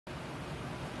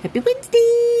Happy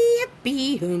Wednesday!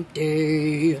 Happy Hump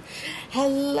Day!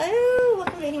 Hello!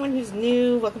 Welcome to anyone who's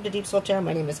new. Welcome to Deepsoul Channel.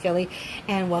 My name is Kelly.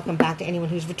 And welcome back to anyone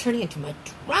who's returning into my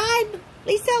tribe.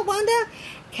 Lisa, Wanda,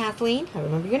 Kathleen, I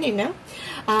remember your name now,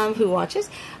 who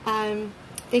watches.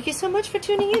 Thank you so much for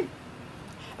tuning in.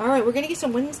 Alright, we're going to get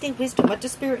some Wednesday wisdom. What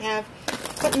does Spirit have?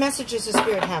 What messages does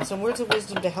Spirit have? Some words of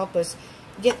wisdom to help us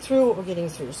get through what we're getting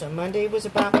through. So Monday was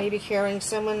about maybe carrying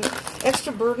someone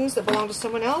extra burdens that belong to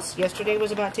someone else. Yesterday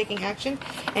was about taking action.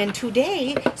 And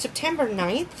today, September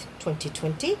 9th,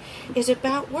 2020, is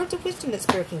about words of wisdom that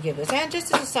Spirit can give us. And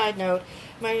just as a side note,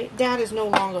 my dad is no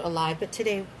longer alive, but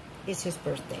today is his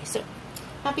birthday. So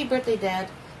happy birthday, Dad.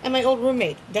 And my old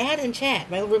roommate, Dad and Chad,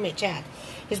 my old roommate Chad,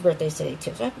 his birthday's today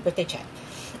too. So happy birthday, Chad.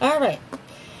 All right.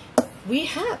 We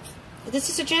have... This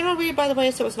is a general read, by the way,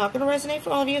 so it's not going to resonate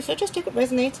for all of you. So just take what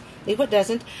resonates, leave what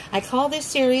doesn't. I call this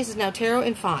series is now Tarot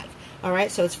in 5. All right,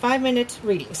 so it's 5-minute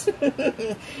readings,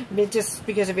 just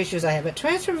because of issues I have. But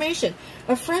transformation,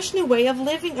 a fresh new way of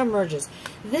living emerges.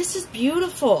 This is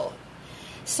beautiful.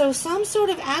 So some sort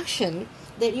of action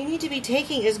that you need to be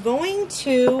taking is going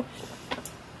to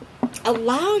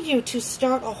allow you to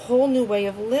start a whole new way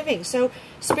of living. So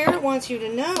Spirit wants you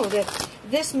to know that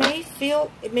this may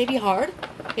feel, it may be hard.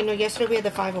 You know, yesterday we had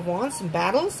the 5 of Wands, some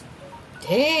battles.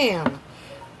 Damn.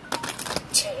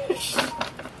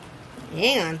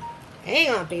 Hang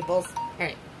on, peoples. All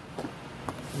right.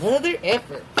 Another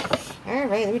effort. All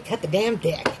right, let me cut the damn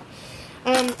deck.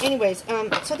 Anyways,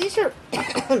 so these are,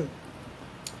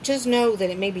 just know that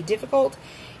it may be difficult.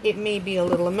 It may be a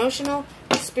little emotional.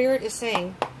 But Spirit is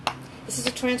saying, this is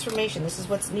a transformation. This is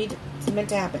what's needed. It's meant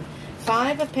to happen.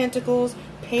 5 of Pentacles,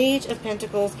 Page of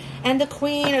Pentacles, and the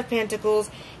Queen of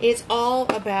Pentacles. It's all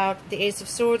about, the Ace of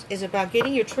Swords is about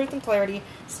getting your truth and clarity.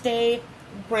 Stay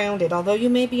grounded. Although you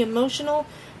may be emotional,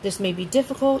 this may be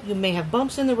difficult, you may have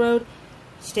bumps in the road,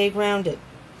 stay grounded.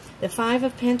 The 5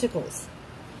 of Pentacles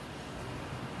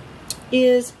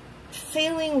is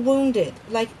feeling wounded.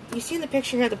 Like, you see in the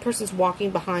picture here, the person's walking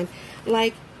behind,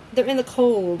 like they're in the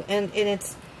cold, and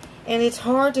it's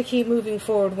hard to keep moving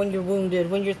forward when you're wounded,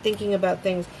 when you're thinking about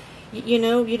things. You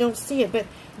know, you don't see it. But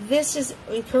this is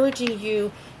encouraging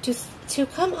you to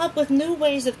come up with new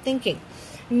ways of thinking.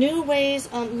 New ways,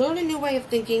 learn a new way of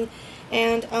thinking,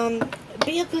 and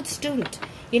be a good student.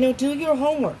 You know, do your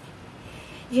homework.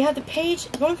 You have the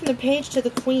Page, going from the Page to the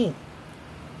Queen.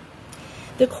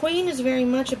 The Queen is very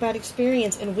much about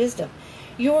experience and wisdom.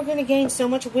 You're going to gain so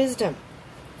much wisdom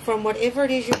from whatever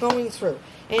it is you're going through.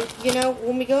 And, you know,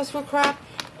 when we go through crap,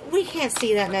 we can't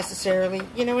see that necessarily.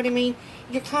 You know what I mean?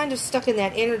 You're kind of stuck in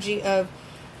that energy of,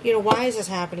 you know, why is this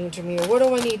happening to me? Or what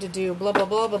do I need to do? Blah, blah,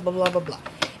 blah, blah, blah, blah, blah, blah.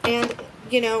 And,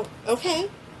 you know, okay,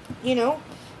 you know,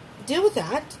 deal with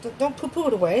that. Don't poo-poo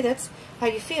it away. That's how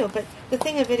you feel. But the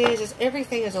thing of it is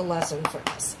everything is a lesson for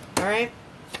us. All right?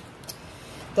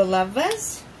 The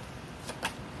Lovers,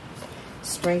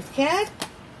 Strength Cat,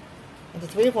 and the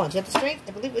 3 of Wands. You have the Strength,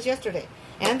 I believe it was yesterday.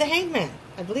 And the Hangman.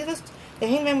 I believe the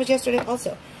Hangman was yesterday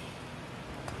also.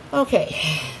 Okay.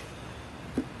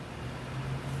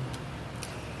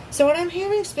 So what I'm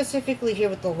hearing specifically here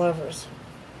with the Lovers,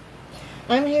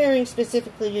 I'm hearing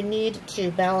specifically you need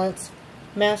to balance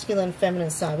masculine and feminine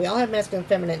side. We all have masculine and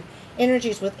feminine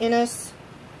energies within us.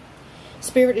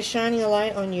 Spirit is shining a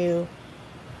light on you.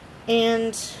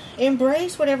 And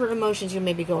embrace whatever emotions you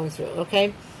may be going through,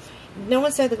 okay? No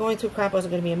one said that going through crap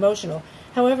wasn't going to be emotional.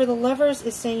 However, the Lovers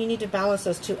is saying you need to balance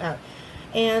those two out.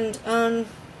 And I'm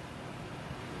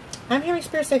hearing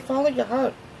Spirit say, follow your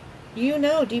heart. You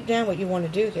know deep down what you want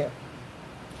to do here.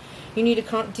 You need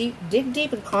to dig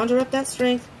deep and conjure up that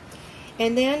strength.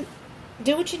 And then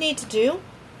do what you need to do.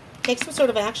 Take some sort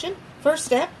of action. First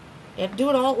step. You have to do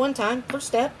it all at one time. First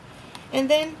step. And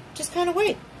then just kind of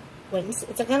wait. Wait and see.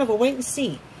 It's a kind of a wait and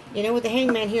see. You know, with the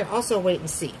Hangman here, also wait and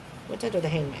see. What's under the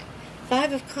Hangman?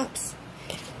 5 of Cups.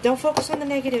 Don't focus on the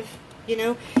negative. You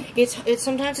know,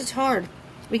 sometimes it's hard.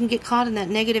 We can get caught in that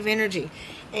negative energy.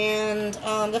 And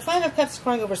the 5 of Cups is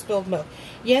crying over spilled milk.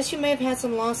 Yes, you may have had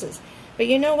some losses. But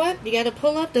you know what? You got to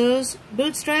pull up those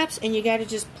bootstraps and you got to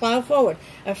just plow forward.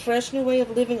 A fresh new way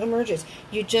of living emerges.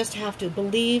 You just have to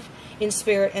believe in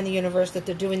Spirit and the universe that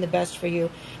they're doing the best for you.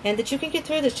 And that you can get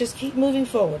through this. Just keep moving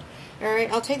forward. All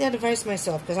right? I'll take that advice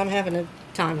myself because I'm having a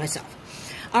time myself.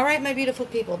 All right, my beautiful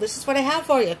people. This is what I have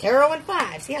for you. Tarot in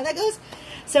 5. See how that goes?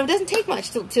 So it doesn't take much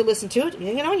to listen to it.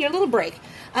 You know, your little break.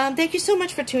 Thank you so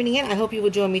much for tuning in. I hope you will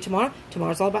join me tomorrow.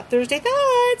 Tomorrow's all about Thursday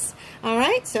Thoughts. All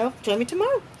right, so join me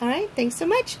tomorrow. All right, thanks so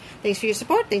much. Thanks for your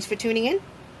support. Thanks for tuning in.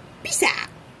 Peace out.